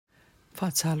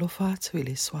Alofa I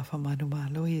le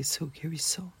malo Iesu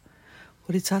Keriso.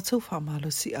 O le tatou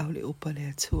malosi le upa le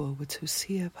Atua wa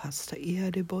Tusi Paia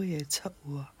de boye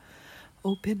taua.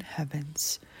 Open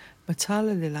heavens.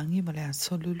 MATALA le langi ma le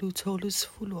aso LULU tolus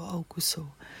fulu AOKUSO.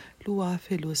 Lua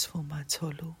felus fu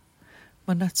matolu.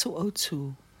 Manatu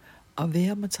Autu.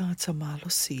 Avea Tagata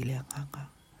malosi le Agaga.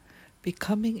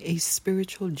 Becoming a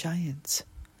spiritual giant.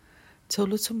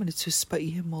 Tauloto ma le Tusi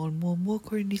Paia mo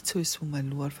Korinito isu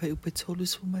malua fai upe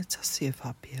tolus fu matasi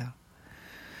Fapia.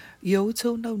 I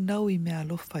naunau I me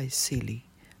alofa sili.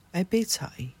 Ai peita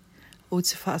o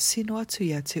te asino atu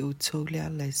ia te outou le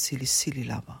ala silisili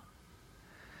lava.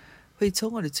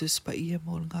 Faitauga le Tusi Paia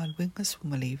mo Galuega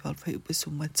sumaleiva fai upe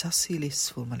sumatasi le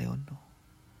sfumaleono.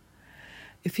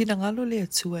 E finagalo le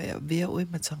Atua e Avea o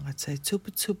matangata e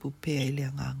tuputupu pea I le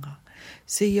Agaga.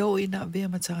 Seia o ina Avea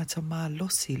matangata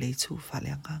malosi le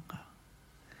faaleagaga.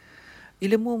 I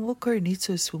le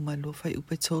Korinito sumalu fai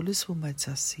upe tolu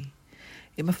sumatasi.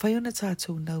 E mafai ona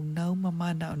tatou naunau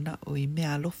naunau I me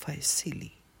alofa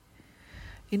sili.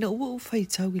 Ina ua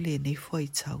Faitauga I le nei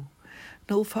Faitau.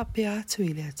 Na whapea atu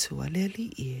I le Atua le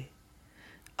alii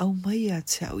au mai a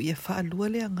te au ia whaalua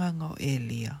le Agaga o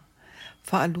Elia.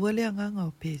 Whaalua le Agaga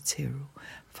o Petero.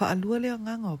 Whaalua le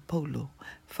Agaga o Paulo.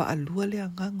 Whaalua le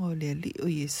Agaga o le alii o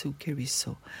Iesu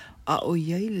Keriso. A o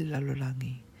iai le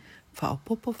lalolangi.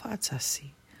 Whaopopo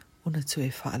whaatasi. Ona tu e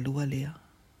whaalua lea.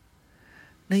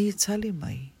 Na ia tali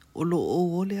mai. O lo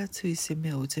o ole atu I se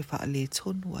mea o te whaale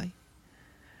tonu ai.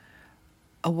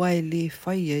 Awa e le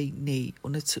whai ei nei o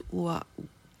na tu ua.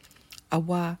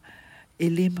 Awa e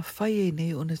le mafai ei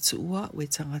nei o na tu ua we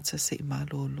tangata se I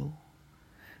malolo.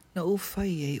 Na o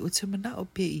whai ei o te mana o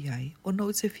pe I ai o na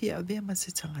o te fia Avea ma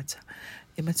se tangata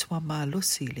e matua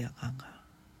malosi le Agaga.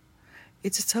 E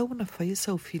te tau na whai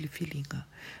sau filifilinga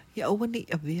ia awane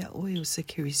Avea oe o se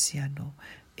kerisiano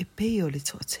e pei o le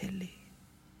toatele.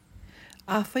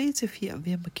 A whai te fia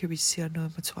Avea ma kerisiano e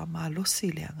matua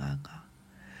malosi le Agaga.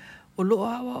 O lo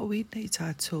awa o ina I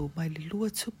tatou mai le lua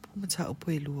tupu ma tau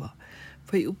po e lua.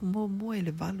 Whai upu mo e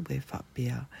le valu e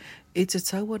whapea. E te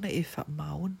tau ana e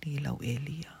whamaoni lau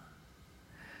Elia.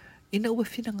 Ina ua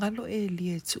finagalo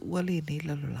Elia e tu uale nei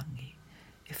lalolangi.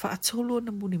 E whaatolo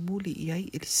na muli I ai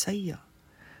Elisaia.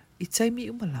 I taimi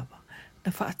umalawa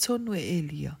na whaatonu e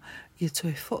Elia I to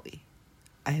e foi.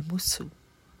 Ai musu.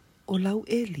 O lau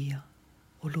Elia.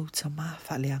 O lau tama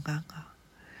faaleagaga.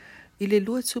 I le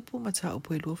lua tupu ma tau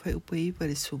po e lua fai upo iwa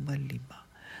le suma lima.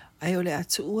 Ai o le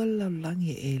atu ua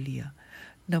laulangi e Elia.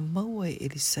 Na maua e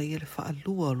Elisaia le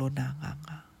whaalua o lo na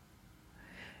Agaga.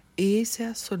 E se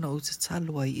aso na o te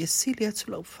talua I sili atu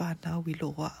lau whanau I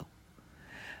lo wau.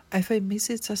 Ai fai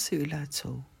mese tasi o I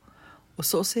latou. O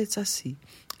so se tasi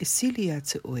e sili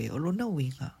atu oe o lo na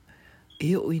winga.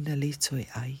 E o ina leto e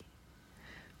ai.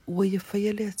 Ua ia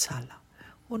whaia le atala.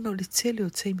 O na o le tele o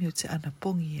teimi o te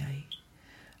anapongi ai.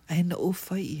 Ai na o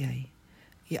whai I ai.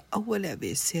 Ia aua le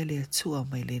ave se le atua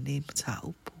mai le nei mata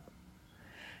upu.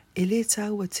 E le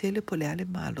tau a tele po le ale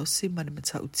malosi ma le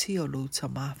mata utia o lo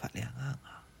tama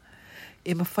faaleagaga.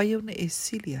 E mawhai ona e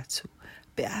sili atu.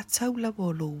 Pe a tau lawa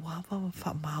o lo wawa ma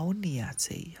whamaoni a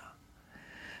teia.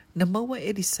 Na maua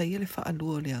Elisaia le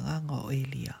whaalua o le Agaga o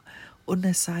Elia. O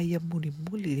na saia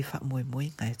muli le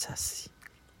whamoemoe ngai tasi.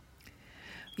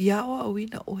 Ia o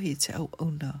awina ohe te au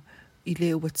auna. I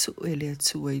le watu e le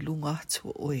atua I lunga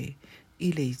atua oe.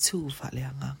 I le itu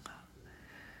faaleagaga.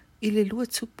 I le lua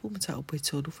tupu mata upe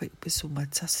tolu fai upe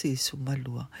sumatasi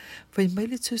sumalua. Fai mai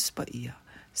le Tusi Paia.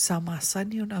 Sa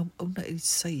masani ona auna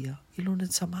Elisaia. I luna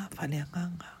tama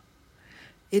faaleagaga.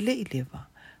 E le I lewa.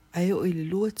 Ai o I le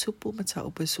lua tupu mata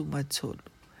upe sumatolu.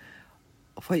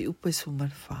 Fai upe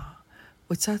sumalfa.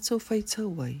 O tatou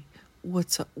Faitauga ua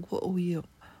ta ua o ia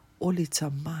o le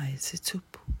tamae se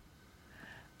tupu.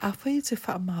 A whai te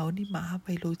whaamaoni mahawa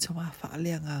I lo tama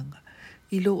faaleagaga.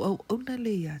 I lo au auna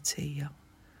le ia teia.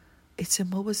 E te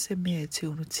maua se mea te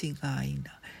ono tinga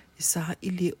aina. E saha I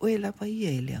le oe lava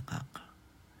ia I le Agaga.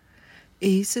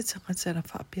 E ise tangata na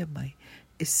whaapea mai.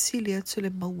 E sili atu le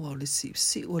maua o le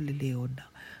si o le Leona.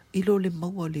 I lo le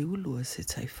maua o le ulua se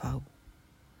taifau.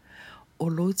 O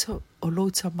lo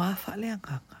tama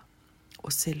faaleagaga. O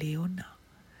se Leona.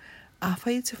 A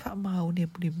whai te whaamaoni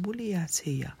muli a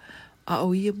teia. A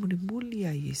o ia muli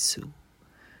a Iesu.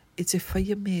 E te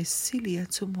whaia me sili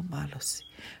atu ma malosi.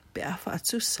 Pe a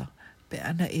whaatusa. Pe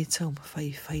ana e tau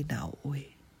mafai na o oe.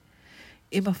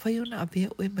 E mawhai ona Avea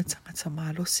oe matangata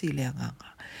malosi le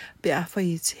Agaga. Pe a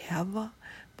whai e te hawa.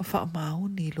 Ma wha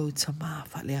maoni lo tama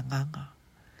faaleagaga.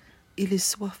 I le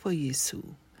swafa Iesu.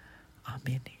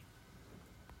 Amen.